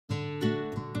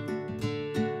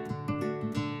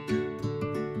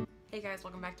guys,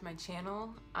 welcome back to my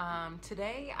channel.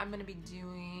 Today I'm going to be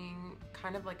doing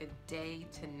kind of like a day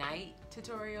to night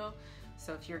tutorial.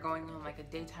 So if you're going on like a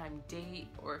daytime date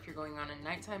or if you're going on a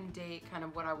nighttime date, kind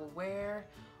of what I will wear,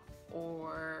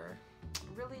 or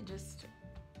really just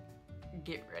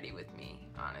get ready with me,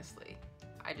 honestly.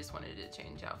 I just wanted to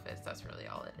change outfits, that's really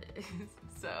all it is.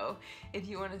 So if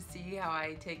you want to see how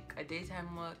I take a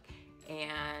daytime look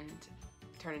and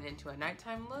turn it into a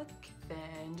nighttime look,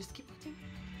 then just keep watching.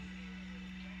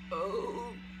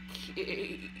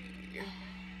 Okay.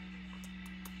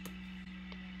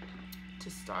 To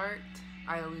start,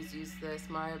 I always use this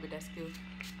Mario Badescu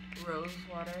rose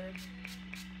water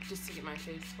just to get my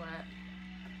face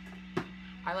wet.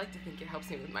 I like to think it helps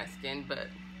me with my skin, but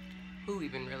who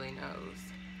even really knows?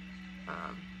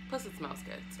 Plus it smells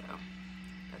good, so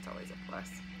that's always a plus.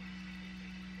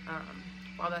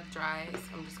 While that dries,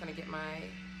 I'm just gonna get my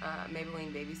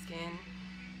Maybelline Baby Skin,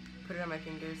 put it on my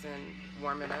fingers and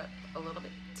warm it up a little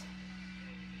bit.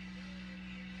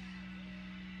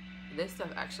 This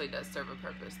stuff actually does serve a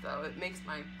purpose though. It makes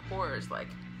my pores like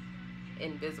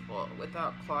invisible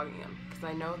without clogging them, because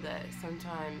I know that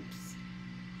sometimes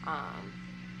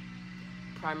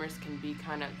primers can be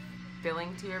kind of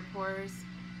filling to your pores,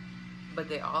 but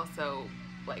they also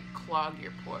like clog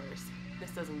your pores.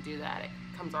 This doesn't do that. It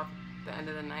comes off at the end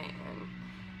of the night and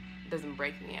doesn't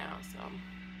break me out. So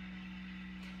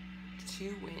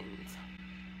two wins.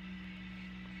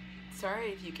 Sorry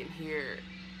if you can hear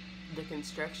the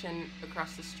construction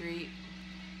across the street.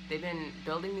 They've been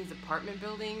building these apartment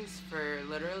buildings for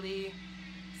literally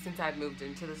since I've moved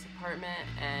into this apartment,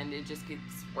 and it just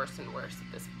gets worse and worse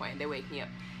at this point. They wake me up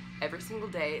every single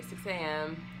day at 6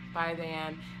 a.m., 5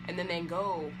 a.m., and then they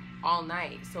go all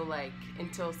night, so like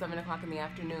until 7 o'clock in the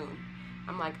afternoon.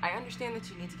 I'm like, I understand that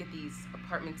you need to get these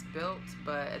apartments built,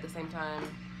 but at the same time,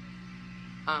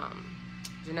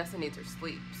 Janessa needs her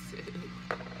sleep, so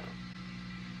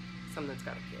something's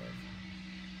gotta give.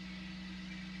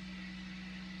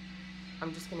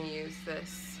 I'm just gonna use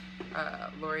this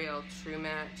L'Oreal True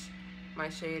Match. My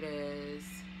shade is,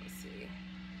 let's see,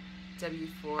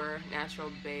 W4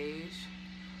 Natural Beige,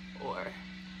 or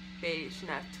Beige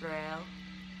Naturel.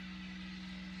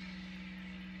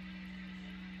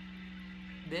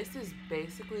 This is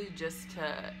basically just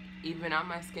to even out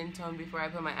my skin tone before I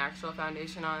put my actual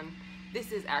foundation on.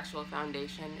 This is actual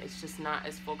foundation, it's just not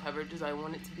as full coverage as I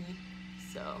want it to be.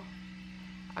 So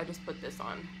I just put this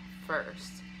on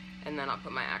first, and then I'll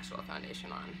put my actual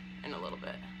foundation on in a little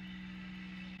bit.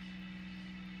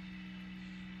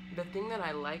 The thing that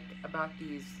I like about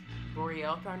these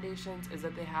L'Oreal foundations is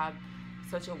that they have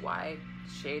such a wide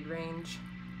shade range.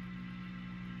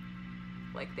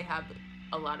 Like, they have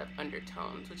a lot of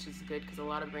undertones, which is good because a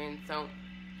lot of brands don't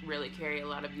really carry a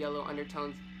lot of yellow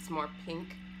undertones. It's more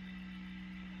pink,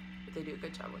 but they do a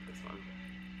good job with this one.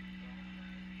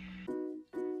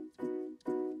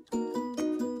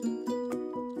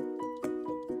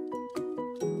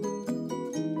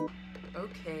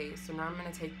 Okay, so now I'm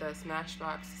going to take the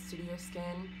Smashbox Studio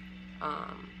Skin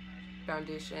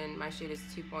foundation. My shade is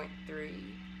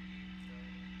 2.3.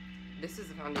 This is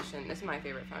a foundation, this is my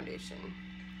favorite foundation.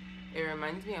 It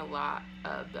reminds me a lot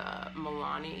of the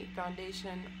Milani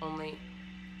foundation, only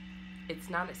it's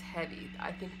not as heavy.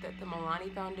 I think that the Milani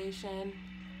foundation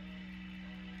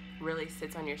really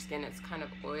sits on your skin. It's kind of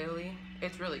oily.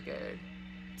 It's really good.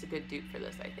 It's a good dupe for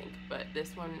this, I think. But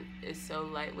this one is so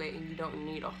lightweight and you don't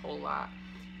need a whole lot,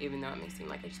 even though it may seem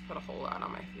like I just put a whole lot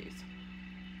on my face.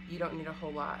 You don't need a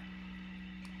whole lot.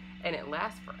 And it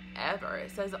lasts forever.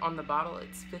 It says on the bottle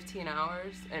it's 15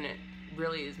 hours, and it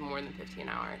really is more than 15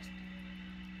 hours.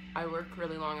 I work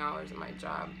really long hours in my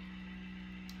job.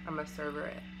 I'm a server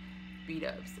at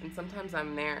B-Dubs, and sometimes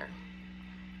I'm there.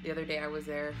 The other day I was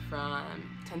there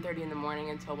from 10:30 in the morning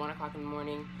until 1 o'clock in the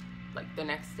morning, like the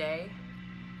next day.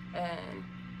 And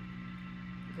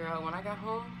girl, when I got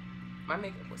home, my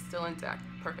makeup was still intact.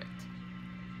 Perfect.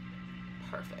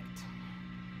 Perfect.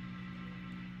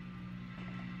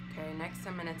 Okay, next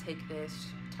I'm gonna take this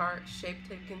Tarte Shape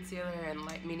Tape Concealer in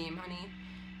Light Medium Honey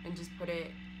and just put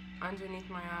it underneath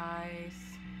my eyes,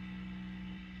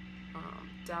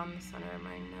 down the center of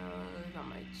my nose, on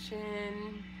my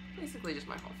chin, basically just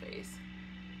my whole face.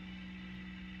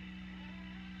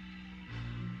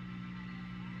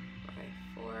 My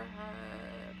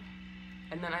forehead.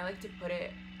 And then I like to put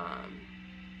it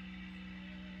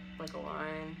like a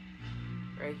line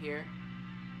right here,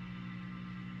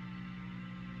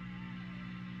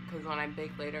 because when I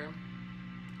bake later,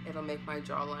 it'll make my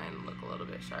jawline look a little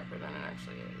bit sharper than it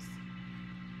actually is.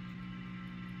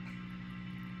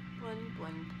 Blend,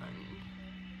 blend, blend.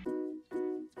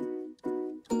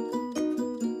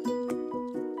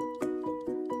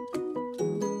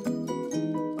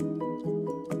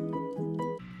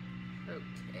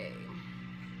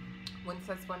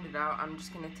 blended out, I'm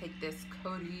just gonna take this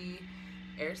Coty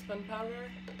Airspun powder,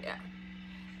 yeah,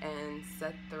 and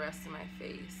set the rest of my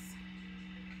face.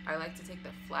 I like to take the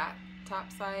flat top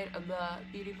side of the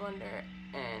Beauty Blender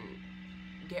and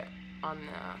get on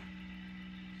the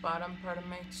bottom part of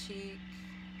my cheek.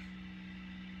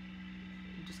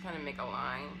 Just kind of make a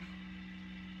line.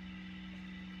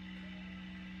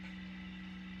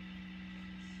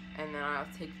 And then I'll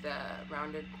take the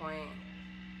rounded point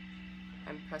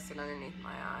and press it underneath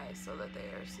my eyes so that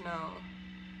there's no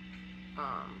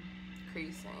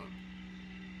creasing.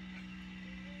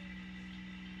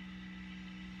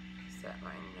 Set my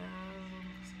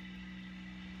nose.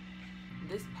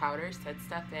 This powder sets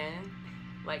stuff in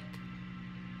like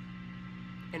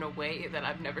in a way that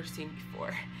I've never seen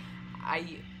before.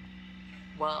 I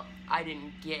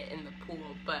didn't get in the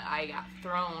pool, but I got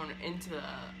thrown into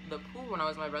the pool when I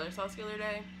was at my brother's house the other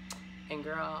day, and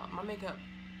girl, my makeup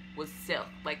was silk.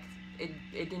 Like it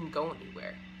didn't go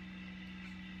anywhere.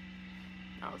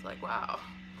 I was like, wow,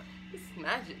 this is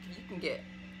magic. You can get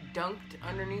dunked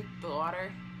underneath the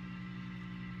water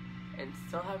and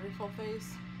still have your full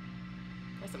face.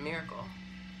 That's a miracle.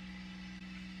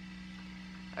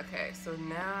 Okay, so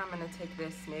now I'm gonna take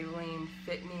this Maybelline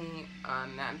Fit Me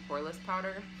Matte and Poreless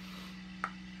powder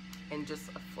and just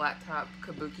a flat top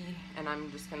kabuki, and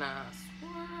I'm just gonna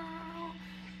swirl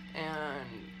and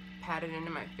pat it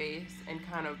into my face and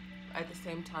kind of at the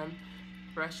same time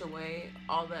brush away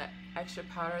all that extra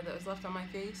powder that was left on my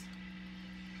face.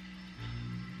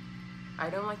 I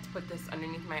don't like to put this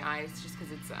underneath my eyes just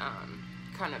because it's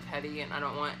kind of heavy, and I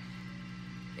don't want,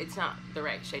 it's not the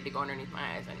right shade to go underneath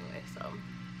my eyes anyway, so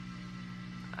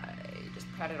I just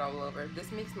pat it all over.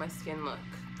 This makes my skin look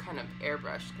kind of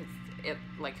airbrushed because it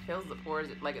like fills the pores,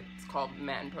 like it's called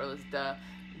matte and poreless, duh,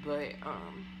 but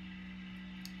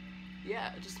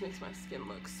yeah, it just makes my skin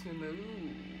look smooth.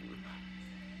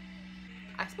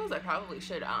 I suppose I probably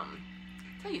should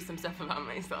tell you some stuff about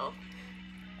myself.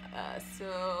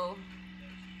 So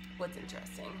what's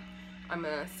interesting, I'm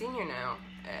a senior now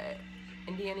at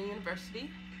Indiana University.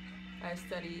 I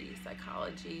study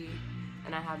psychology,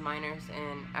 and I have minors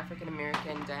in African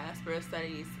American diaspora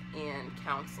studies and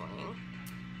counseling.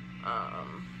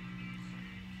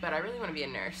 But I really want to be a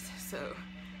nurse, so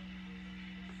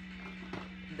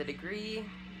the degree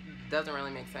doesn't really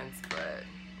make sense, but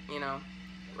you know,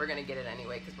 we're gonna get it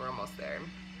anyway because we're almost there.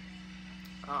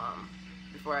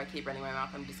 Before I keep running my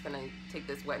mouth, I'm just gonna take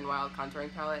this Wet n Wild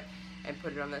contouring palette and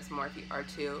put it on this Morphe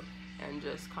R2 and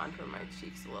just contour my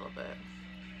cheeks a little bit.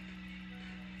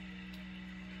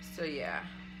 So yeah,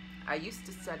 I used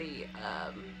to study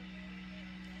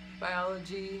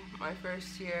biology my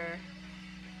first year,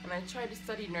 and I tried to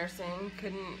study nursing,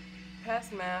 couldn't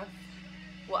pass math.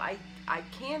 Well, I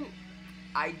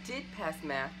did pass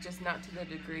math, just not to the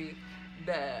degree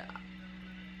that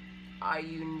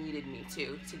IU needed me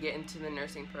to get into the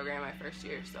nursing program my first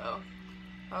year. So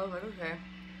I was like, okay,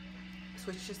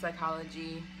 switch to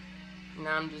psychology.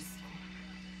 Now I'm just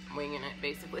winging it,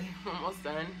 basically. I'm almost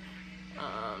done.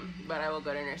 But I will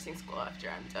go to nursing school after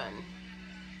I'm done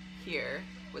here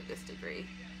with this degree.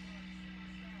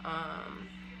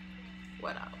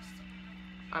 What else?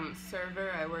 I'm a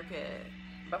server. I work at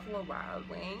Buffalo Wild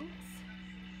Wings,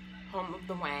 home of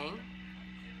the Wang.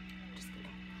 Just kidding.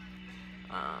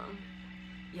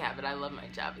 Yeah, but I love my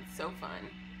job. It's so fun.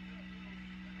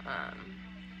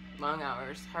 Long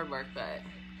hours, hard work, but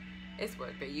it's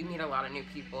worth it. You meet a lot of new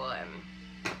people, and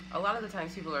a lot of the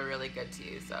times people are really good to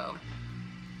you, so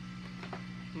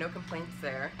no complaints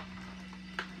there.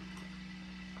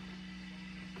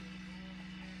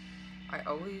 I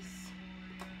always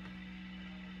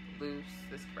lose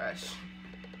this brush.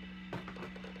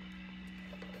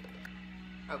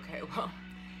 Okay, well,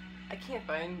 I can't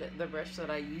find the brush that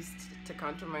I used to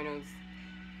contour my nose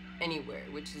anywhere,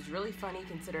 which is really funny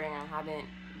considering I haven't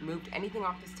moved anything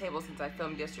off this table since I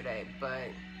filmed yesterday,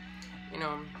 but, you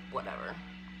know, whatever.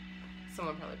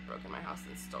 Someone probably broke in my house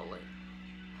and stole it.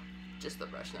 Just the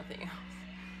brush, nothing else.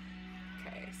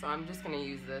 Okay, so I'm just gonna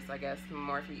use this, I guess,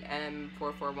 Morphe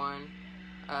M441,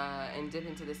 and dip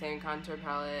into the same contour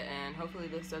palette, and hopefully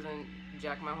this doesn't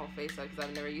jack my whole face up because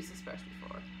I've never used this brush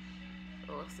before.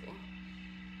 So we'll see.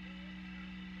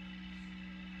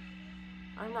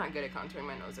 I'm not good at contouring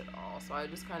my nose at all, so I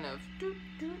just kind of doot,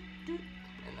 doot, doot,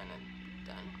 and then I'm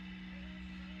done.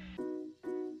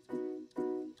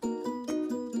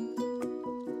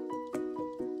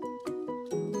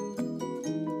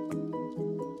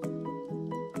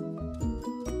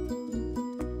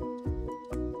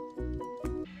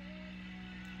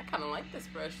 I kind of like this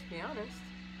brush, to be honest.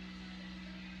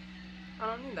 I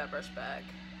don't need that brush back.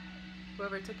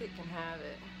 Whoever took it can have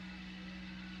it.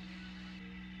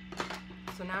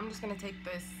 So now I'm just going to take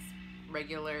this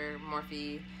regular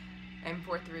Morphe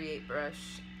M438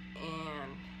 brush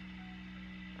and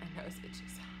my nose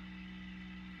itches.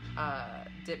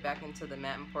 Dip back into the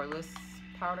matte and poreless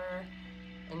powder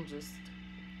and just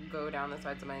go down the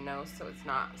sides of my nose so it's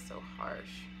not so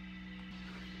harsh.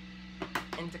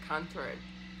 And to contour it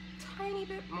a tiny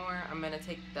bit more, I'm going to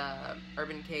take the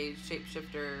Urban Decay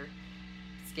Shapeshifter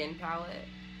Skin Palette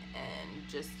and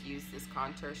just use this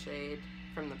contour shade.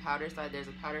 From the powder side, there's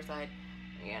a powder side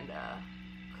and a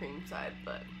cream side,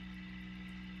 but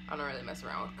I don't really mess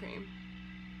around with cream.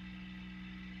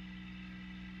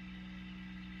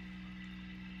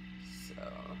 So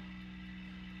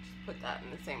just put that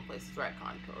in the same places where I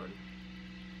contoured.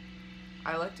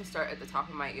 I like to start at the top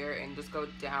of my ear and just go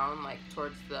down like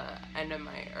towards the end of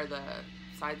my, or the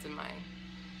sides of my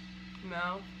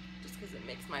mouth, just because it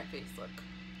makes my face look,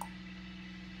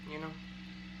 you know,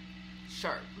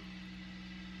 sharp.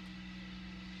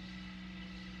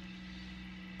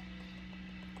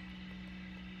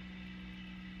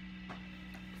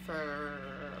 For,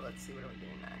 let's see, what are we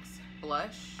doing next?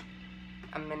 Blush.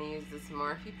 I'm gonna use this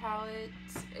Morphe palette.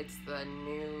 It's the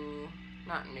new,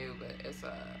 not new, but it's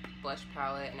a blush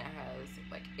palette and it has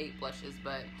like 8 blushes,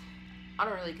 but I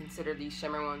don't really consider these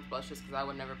shimmer ones blushes because I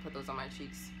would never put those on my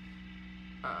cheeks.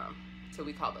 So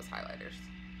we call those highlighters.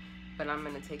 But I'm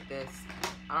gonna take this,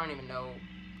 I don't even know,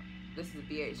 this is a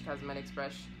BH Cosmetics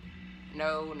brush.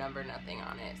 No number, nothing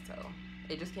on it, so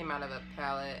it just came out of a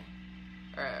palette,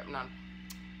 or not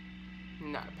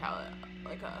a palette,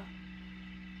 like a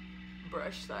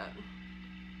brush set,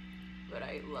 but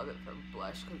I love it for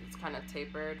blush because it's kind of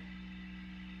tapered.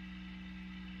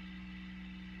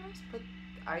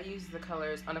 I use the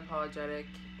colors Unapologetic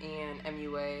and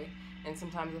MUA, and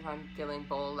sometimes if I'm feeling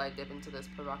bold, I dip into this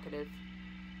provocative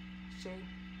shade.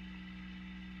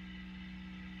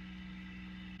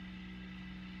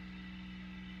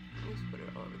 Just put it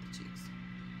all over the cheeks.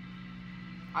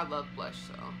 I love blush,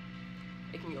 so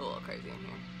it can get a little crazy in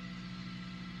here.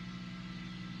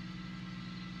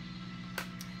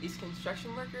 These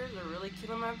construction workers are really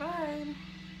killing my vibe.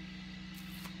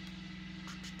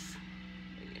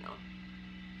 But, you know,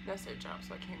 that's their job,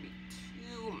 so I can't be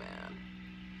too mad.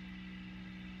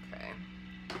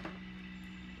 Okay.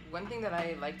 One thing that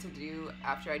I like to do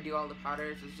after I do all the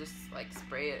powders is just like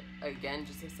spray it again,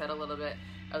 just to set a little bit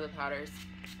of the powders.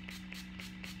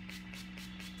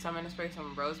 So I'm gonna spray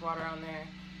some rose water on there,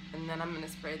 and then I'm gonna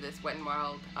spray this Wet n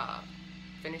Wild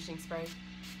finishing spray.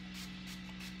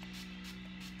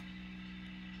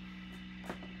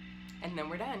 And then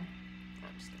we're done. No,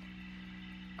 I'm just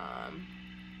kidding.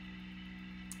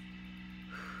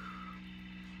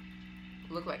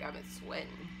 Look like I've been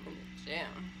sweating in the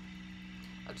gym.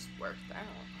 I just worked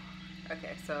out.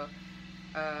 Okay, so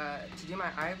to do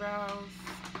my eyebrows,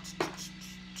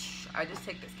 I just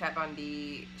take this Kat Von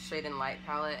D Shade and Light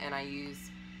palette and I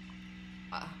use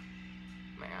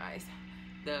my eyes,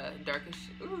 the darkest,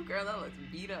 ooh girl, that looks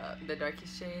beat up, the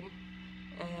darkest shade,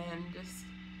 and just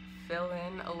fill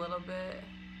in a little bit,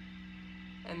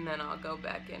 and then I'll go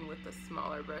back in with the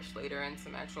smaller brush later and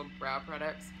some actual brow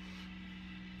products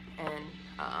and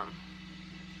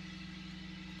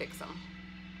fix them.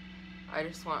 I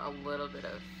just want a little bit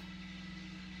of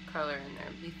color in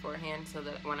there beforehand so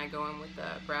that when I go in with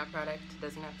the brow product, it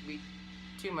doesn't have to be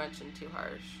too much and too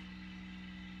harsh.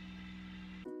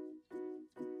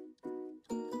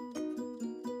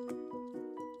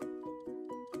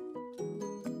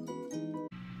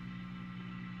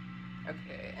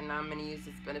 Okay, and now I'm gonna use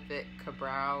this Benefit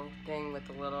Ka-Brow thing with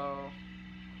the little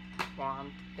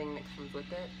wand thing that comes with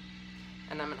it,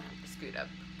 and I'm gonna have to scoot up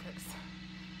because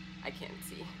I can't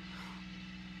see.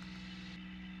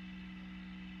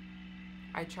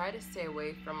 I try to stay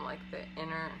away from like the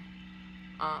inner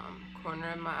corner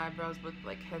of my eyebrows with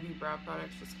like heavy brow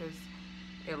products, just because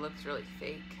it looks really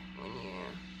fake when you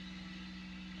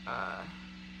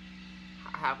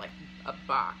have like a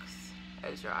box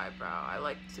as your eyebrow. I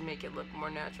like to make it look more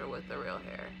natural with the real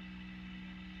hair.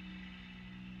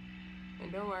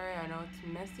 And don't worry, I know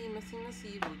it's messy,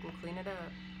 but we can clean it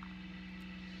up.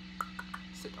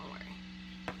 So don't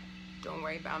worry. Don't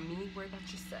worry about me, worry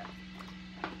about yourself.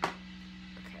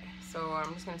 Okay, so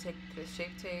I'm just gonna take this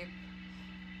Shape Tape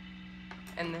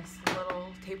and this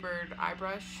little tapered eye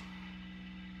brush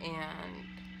and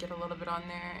get a little bit on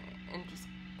there and just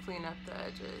clean up the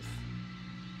edges.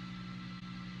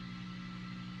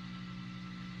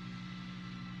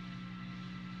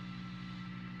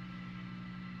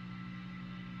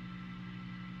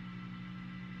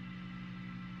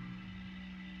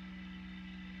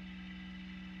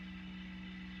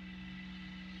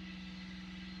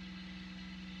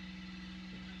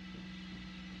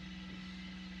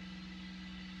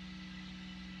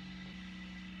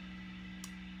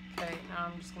 Okay, now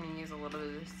I'm just going to use a little bit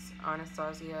of this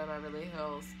Anastasia Beverly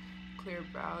Hills Clear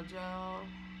Brow Gel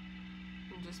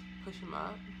and just push them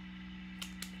up.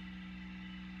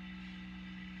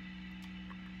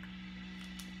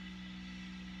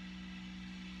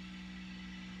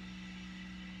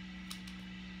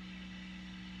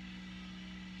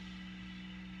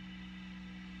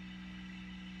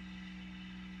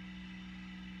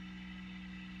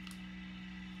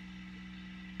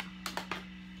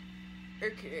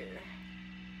 Okay,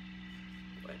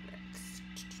 what next?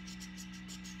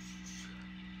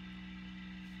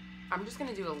 I'm just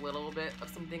gonna do a little bit of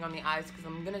something on the eyes because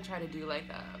I'm gonna try to do like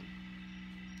a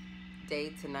day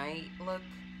to night look.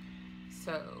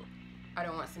 So I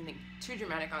don't want something too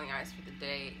dramatic on the eyes for the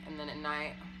day, and then at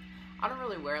night, I don't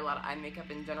really wear a lot of eye makeup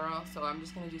in general, so I'm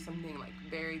just gonna do something like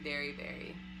very, very,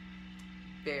 very,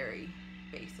 very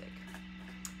basic.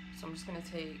 So I'm just gonna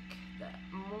take that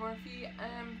Morphe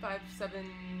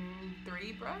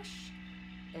M573 brush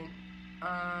and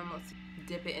let's see,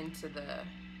 dip it into the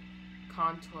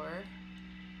contour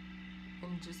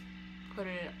and just put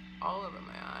it all over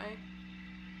my eye.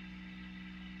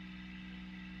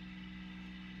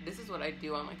 This is what I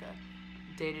do on like a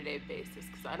day-to-day basis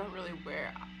because I don't really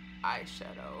wear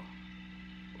eyeshadow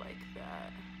like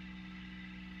that.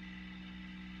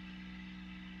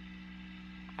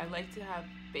 I like to have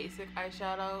basic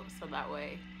eyeshadow so that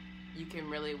way you can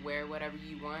really wear whatever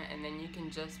you want, and then you can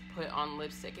just put on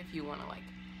lipstick if you want to like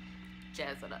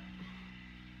jazz it up.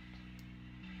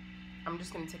 I'm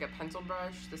just going to take a pencil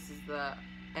brush. This is the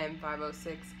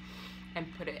M506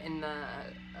 and put it in the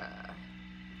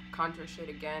contour shade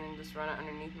again and just run it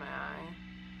underneath my eye.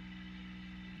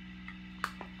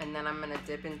 And then I'm going to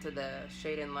dip into the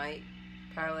Shade and Light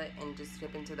palette and just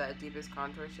dip into that deepest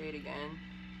contour shade again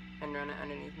and run it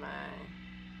underneath my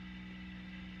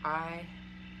eye.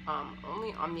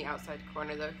 Only on the outside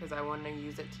corner though, because I want to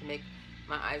use it to make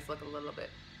my eyes look a little bit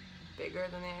bigger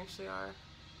than they actually are.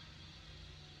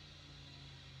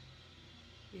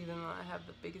 Even though I have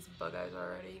the biggest bug eyes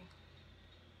already,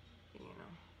 you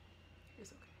know,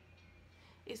 it's okay.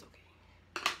 It's okay.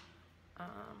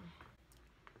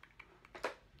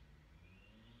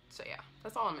 So yeah,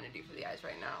 that's all I'm gonna do for the eyes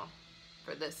right now.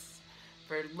 For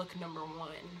look number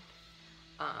one.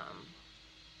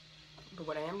 But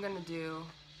what I am gonna do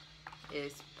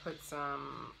is put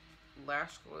some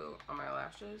lash glue on my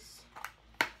lashes.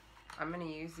 I'm gonna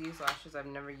use these lashes. I've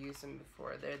never used them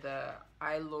before. They're the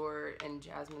Eyelure and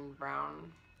Jasmine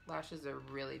Brown lashes. They're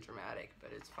really dramatic,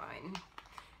 but it's fine.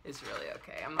 It's really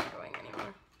okay. I'm not going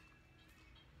anywhere.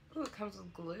 Ooh, it comes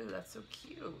with glue. That's so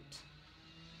cute.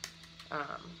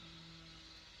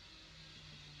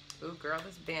 Ooh, girl,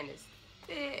 this band is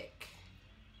thick.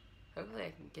 Hopefully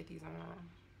I can get these on.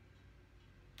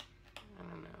 I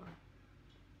don't know.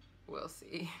 We'll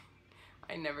see.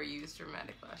 I never used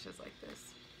dramatic lashes like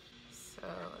this. So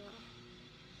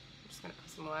I'm just gonna put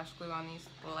some lash glue on these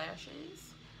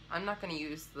lashes. I'm not gonna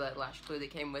use the lash glue that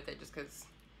came with it just because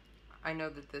I know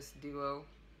that this duo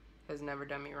has never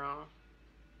done me wrong.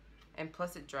 And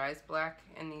plus it dries black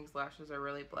and these lashes are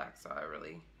really black, so I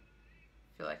really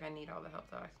feel like I need all the help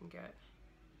that I can get.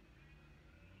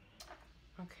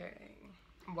 Okay,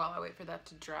 while I wait for that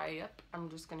to dry up, I'm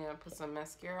just gonna put some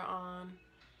mascara on.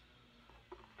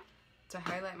 To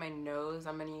highlight my nose,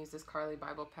 I'm gonna use this Carly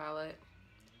Bible palette.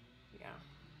 Yeah,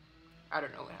 I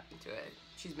don't know what happened to it.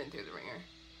 She's been through the ringer.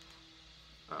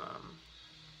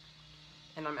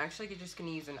 And I'm actually just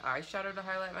gonna use an eyeshadow to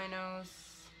highlight my nose.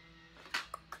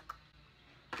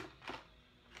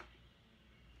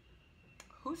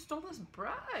 Who stole this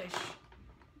brush?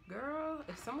 Girl,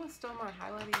 if someone stole my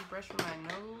highlighting brush from my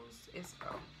nose, it's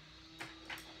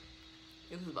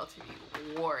it was about to be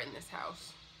war in this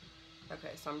house.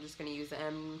 Okay, so I'm just gonna use the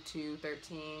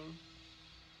M213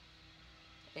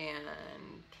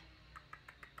 and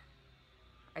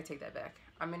I take that back.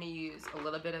 I'm gonna use a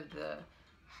little bit of the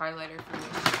highlighter from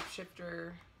the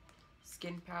Shifter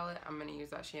Skin Palette. I'm gonna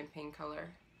use that champagne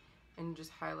color and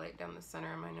just highlight down the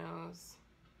center of my nose.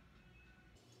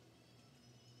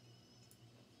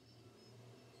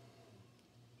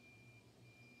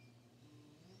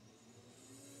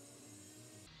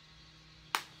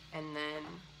 And then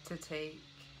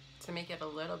to make it a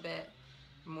little bit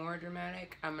more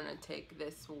dramatic, I'm gonna take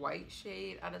this white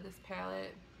shade out of this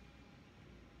palette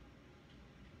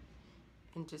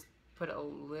and just put a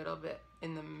little bit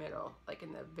in the middle, like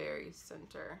in the very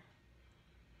center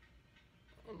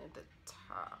and at the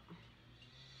top.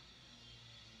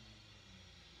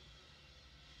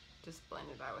 Just blend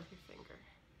it out with your finger.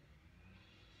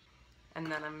 And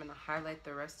then I'm gonna highlight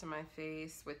the rest of my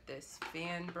face with this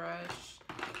fan brush.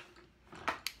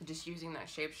 Just using that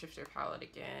Shapeshifter palette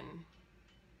again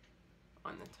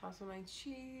on the tops of my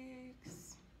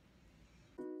cheeks.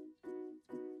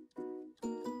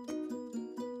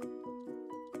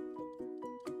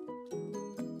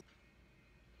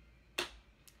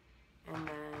 And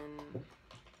then,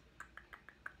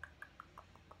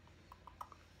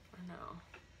 I don't know,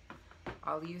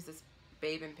 I'll use this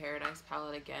Babe in Paradise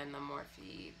palette again, the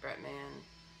Morphe Bretman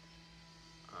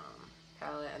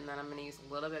palette, and then I'm going to use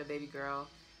a little bit of Baby Girl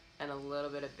and a little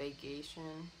bit of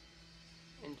Vacation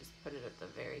and just put it at the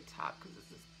very top because this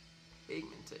is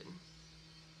pigmented.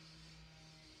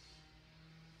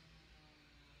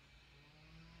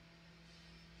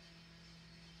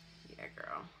 Yeah,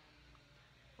 girl,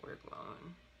 we're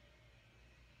glowing.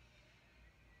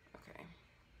 Okay.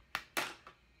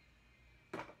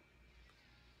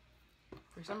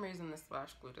 For some reason, this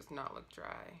lash glue does not look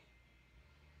dry.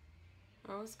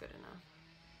 Oh, it's good enough.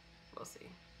 We'll see.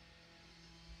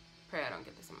 Pray I don't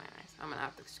get this in my eyes. I'm gonna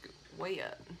have to scoop way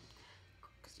up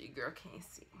because your girl can't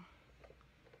see.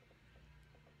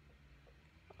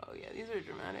 Oh yeah, these are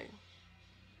dramatic.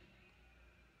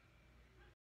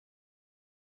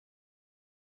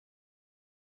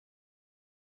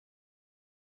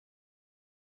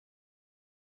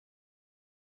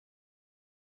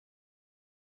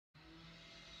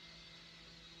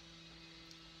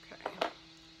 Okay.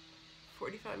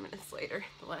 45 minutes later,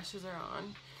 the lashes are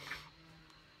on.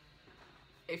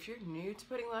 If you're new to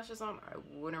putting lashes on, I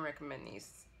wouldn't recommend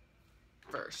these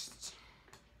first.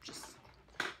 Just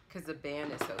because the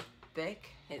band is so thick,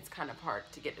 it's kind of hard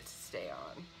to get it to stay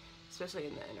on, especially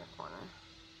in the inner corner.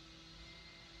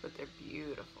 But they're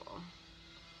beautiful.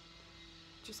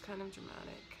 Just kind of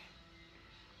dramatic.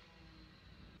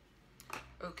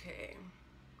 Okay.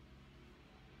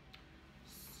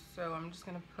 So I'm just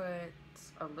gonna put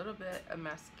a little bit of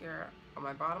mascara on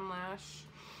my bottom lash,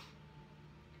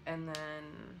 and then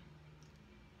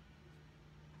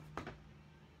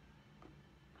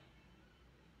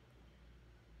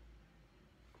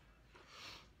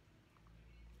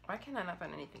why can I not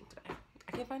find anything today?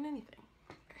 I can't find anything.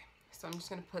 Okay. So I'm just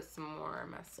gonna put some more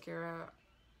mascara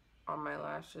on my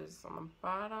lashes on the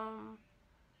bottom.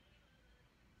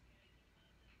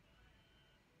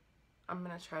 I'm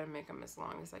gonna try to make them as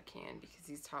long as I can because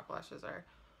these top lashes are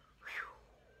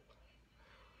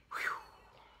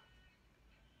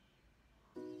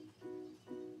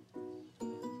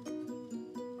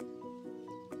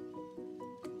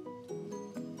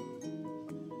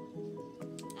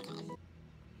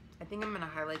I think I'm gonna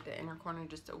highlight the inner corner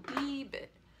just a wee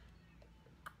bit.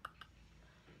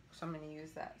 So I'm gonna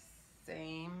use that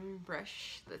same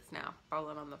brush that's now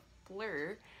fallen on the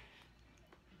floor.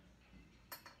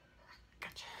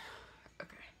 Gotcha.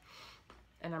 Okay.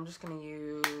 And I'm just gonna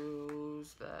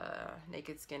use the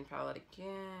Naked Skin palette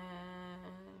again.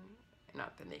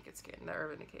 Not the Naked Skin, the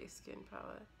Urban Decay Skin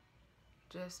palette.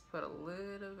 Just put a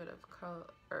little bit of color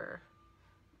or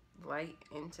light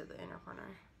into the inner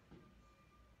corner.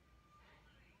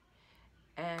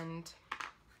 And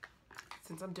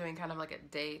since I'm doing kind of like a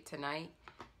day to night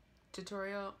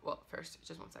tutorial, well, first,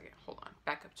 just one second, hold on,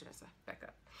 back up, Janessa, back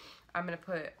up. I'm gonna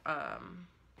put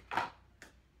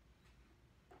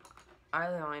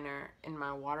eyeliner in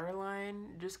my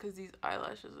waterline just because these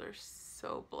eyelashes are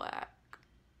so black.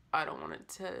 I don't want it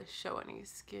to show any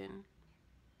skin.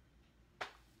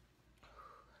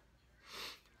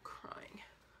 Crying.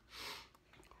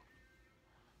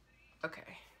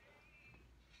 Okay.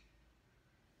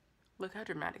 Look how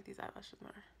dramatic these eyelashes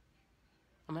are.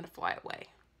 I'm gonna fly away.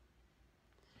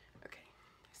 Okay,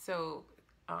 so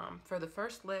for the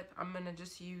first lip, I'm gonna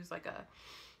just use like a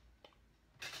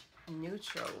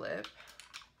neutral lip.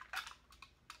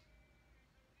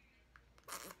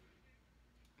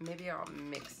 Maybe I'll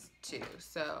mix two.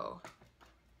 So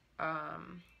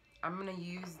I'm gonna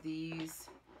use these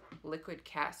liquid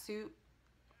catsuit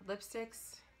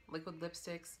lipsticks, liquid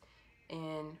lipsticks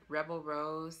in Rebel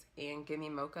Rose and Gimme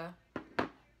Mocha.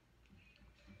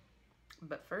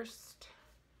 But first,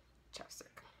 chapstick.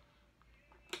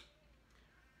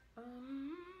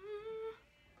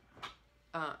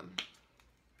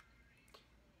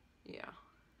 Yeah.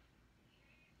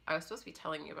 I was supposed to be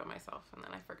telling you about myself and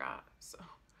then I forgot, so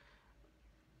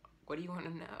what do you want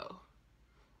to know?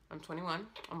 I'm 21,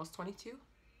 almost 22.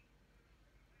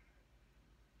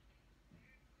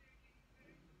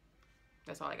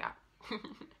 That's all I got.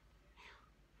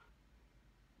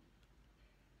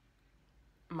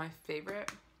 My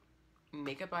favorite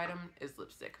makeup item is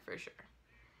lipstick for sure.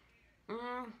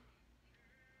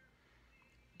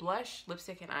 Blush,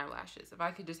 lipstick, and eyelashes. If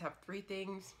I could just have three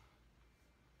things.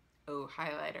 Oh,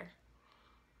 highlighter.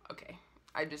 Okay.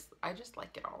 I just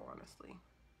like it all, honestly.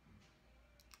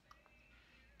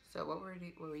 So what were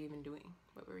we even doing?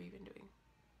 What were we even doing?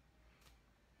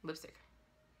 Lipstick.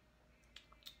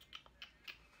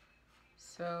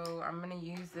 So I'm gonna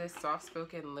use this soft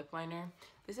spoken lip liner.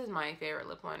 This is my favorite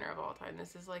lip liner of all time.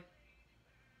 This is like,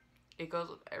 it goes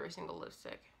with every single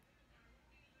lipstick.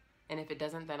 And if it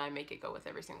doesn't, then I make it go with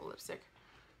every single lipstick.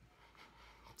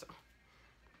 So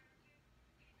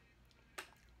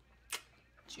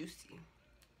juicy.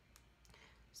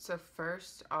 So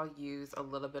first I'll use a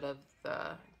little bit of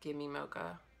the Gimme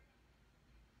Mocha,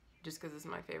 just because it's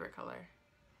my favorite color.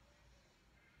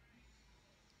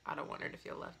 I don't want her to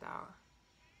feel left out.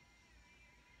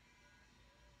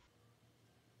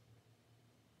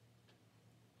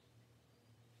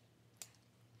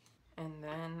 And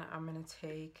then I'm gonna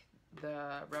take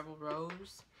the Rebel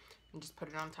Rose and just put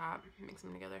it on top, mix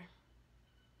them together.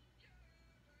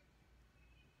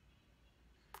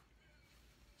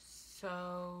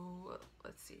 So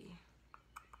let's see.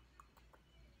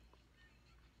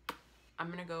 I'm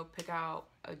gonna go pick out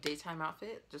a daytime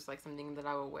outfit, just like something that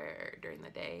I will wear during the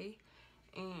day,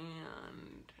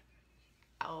 and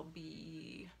I'll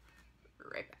be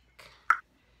right back.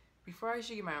 Before I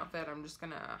show you my outfit, I'm just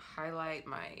gonna highlight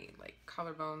my like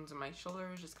collarbones and my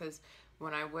shoulders, just because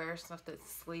when I wear stuff that's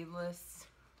sleeveless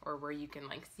or where you can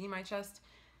like see my chest,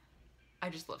 I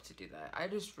just love to do that. I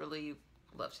just really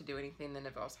love to do anything that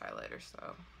involves highlighter,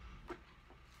 so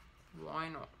why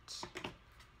not?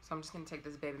 So I'm just gonna take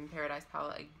this Babe in Paradise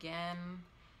palette again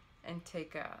and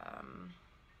take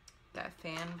that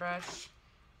fan brush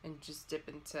and just dip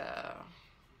into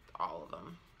all of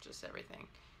them, just everything,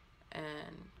 and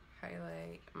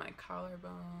highlight my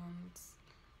collarbones,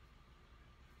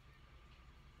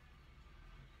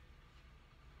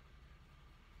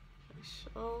 my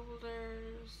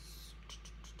shoulders.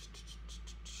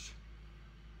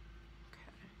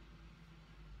 Okay,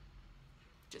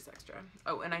 just extra.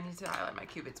 Oh, and I need to highlight my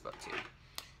Cupid's bow too.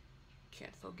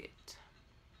 Can't forget.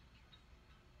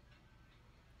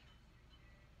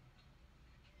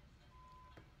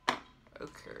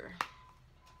 Okay,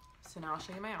 so now I'll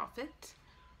show you my outfit.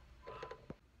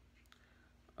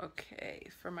 Okay,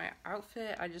 for my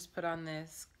outfit, I just put on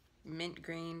this mint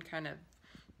green kind of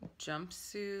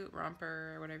jumpsuit,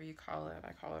 romper, whatever you call it.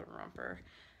 I call it a romper.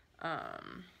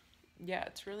 Yeah,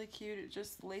 it's really cute. It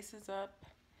just laces up,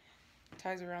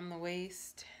 ties around the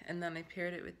waist, and then I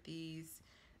paired it with these,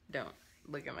 don't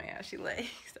look at my ashy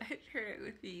legs. I paired it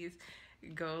with these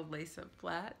gold lace-up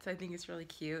flats. I think it's really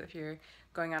cute if you're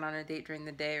going out on a date during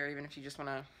the day, or even if you just want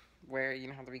to wear it, you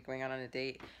don't have to be going out on a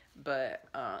date. But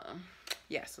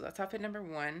yeah, so that's outfit number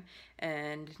one.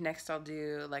 And next I'll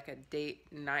do like a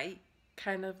date night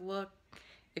kind of look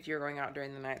if you're going out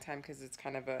during the nighttime, because it's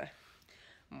kind of a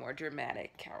more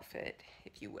dramatic outfit,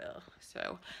 if you will. So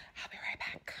I'll be right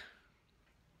back.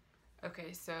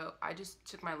 Okay, so I just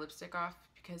took my lipstick off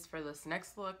because for this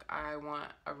next look I want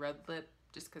a red lip,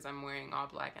 just because I'm wearing all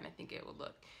black and I think it would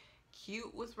look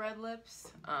cute with red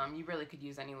lips. You really could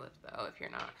use any lip though if you're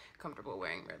not comfortable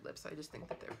wearing red lips. I just think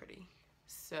that they're pretty.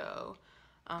 So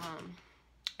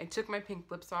I took my pink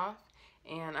lips off,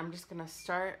 and I'm just gonna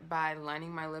start by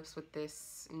lining my lips with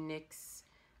this NYX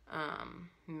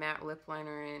matte lip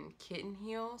liner in Kitten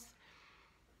Heels.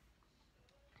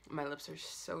 My lips are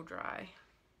so dry.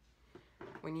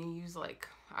 When you use like,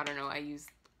 I don't know, I use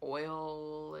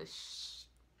oil-ish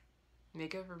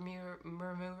makeup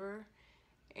remover,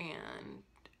 and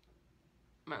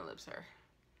my lips are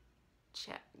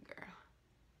chat, girl.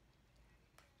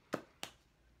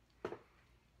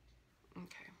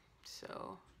 Okay,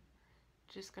 so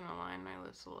just gonna line my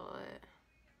lips a little bit.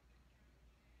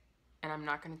 And I'm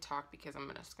not gonna talk because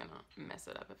I'm just gonna mess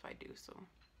it up if I do so.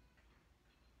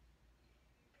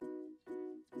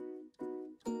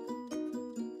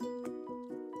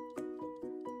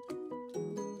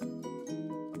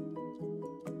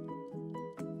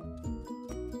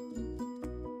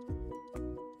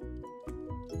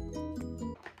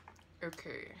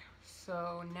 Okay,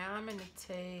 so now I'm gonna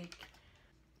take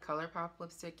ColourPop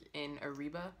lipstick in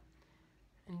Ariba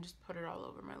and just put it all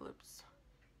over my lips.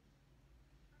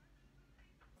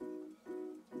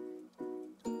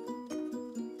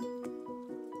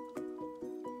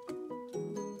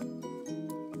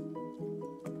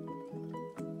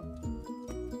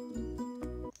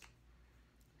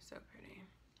 So pretty.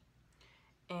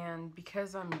 And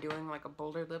because I'm doing like a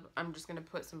bolder lip, I'm just gonna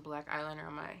put some black eyeliner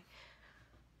on my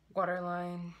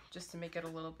waterline just to make it a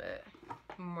little bit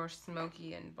more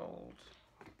smoky and bold.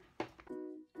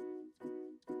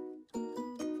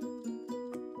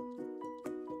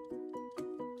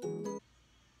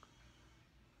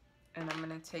 And I'm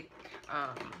gonna take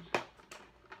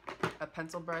a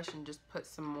pencil brush and just put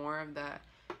some more of that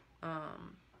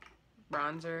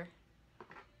bronzer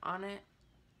on it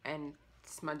and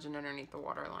smudging underneath the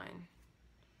waterline,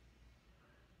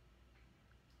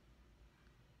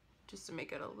 just to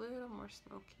make it a little more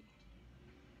smoky.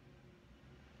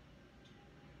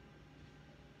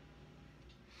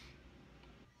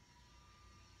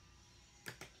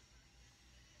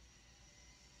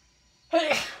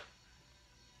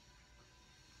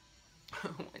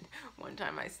 One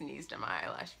time I sneezed and my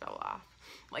eyelash fell off.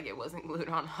 Like it wasn't glued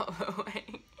on all the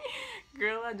way.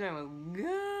 Girl, that joint was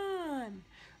gone.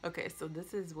 Okay, so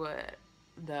this is what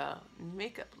the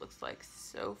makeup looks like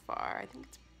so far. I think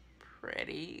it's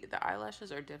pretty. The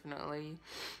eyelashes are definitely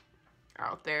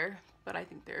out there, but I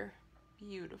think they're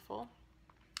beautiful.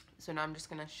 So now I'm just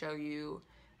gonna show you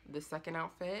the second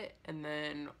outfit and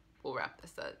then we'll wrap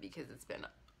this up because it's been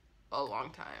a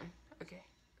long time. Okay.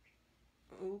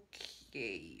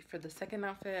 Okay, for the second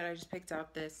outfit, I just picked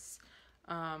out this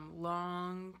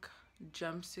long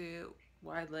jumpsuit,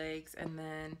 wide legs, and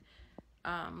then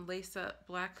lace up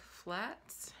black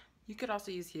flats. You could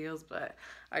also use heels, but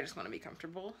I just want to be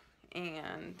comfortable.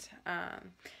 And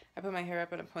I put my hair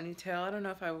up in a ponytail. I don't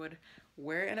know if I would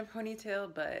wear it in a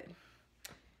ponytail, but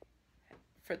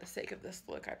for the sake of this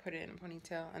look, I put it in a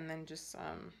ponytail, and then just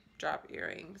drop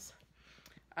earrings.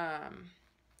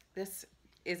 This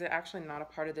is actually not a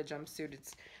part of the jumpsuit.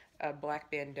 It's a black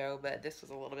bandeau, but this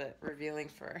was a little bit revealing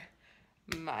for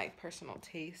my personal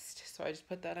taste, so I just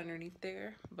put that underneath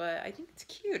there. But I think it's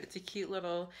cute. It's a cute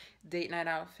little date night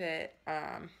outfit.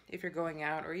 If you're going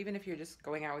out, or even if you're just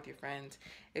going out with your friends,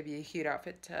 it'd be a cute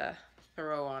outfit to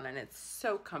throw on, and it's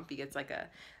so comfy. It's like a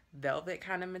velvet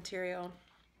kind of material.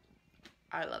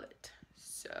 I love it.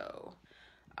 So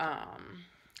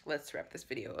let's wrap this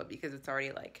video up because it's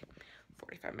already like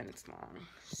 45 minutes long.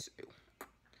 So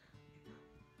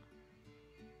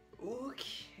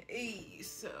okay,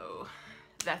 so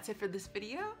that's it for this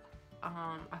video.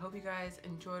 I hope you guys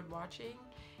enjoyed watching,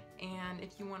 and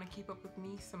if you want to keep up with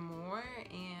me some more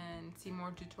and see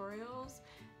more tutorials,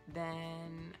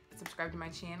 then subscribe to my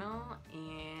channel,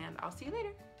 and I'll see you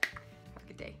later. Have a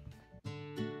good day.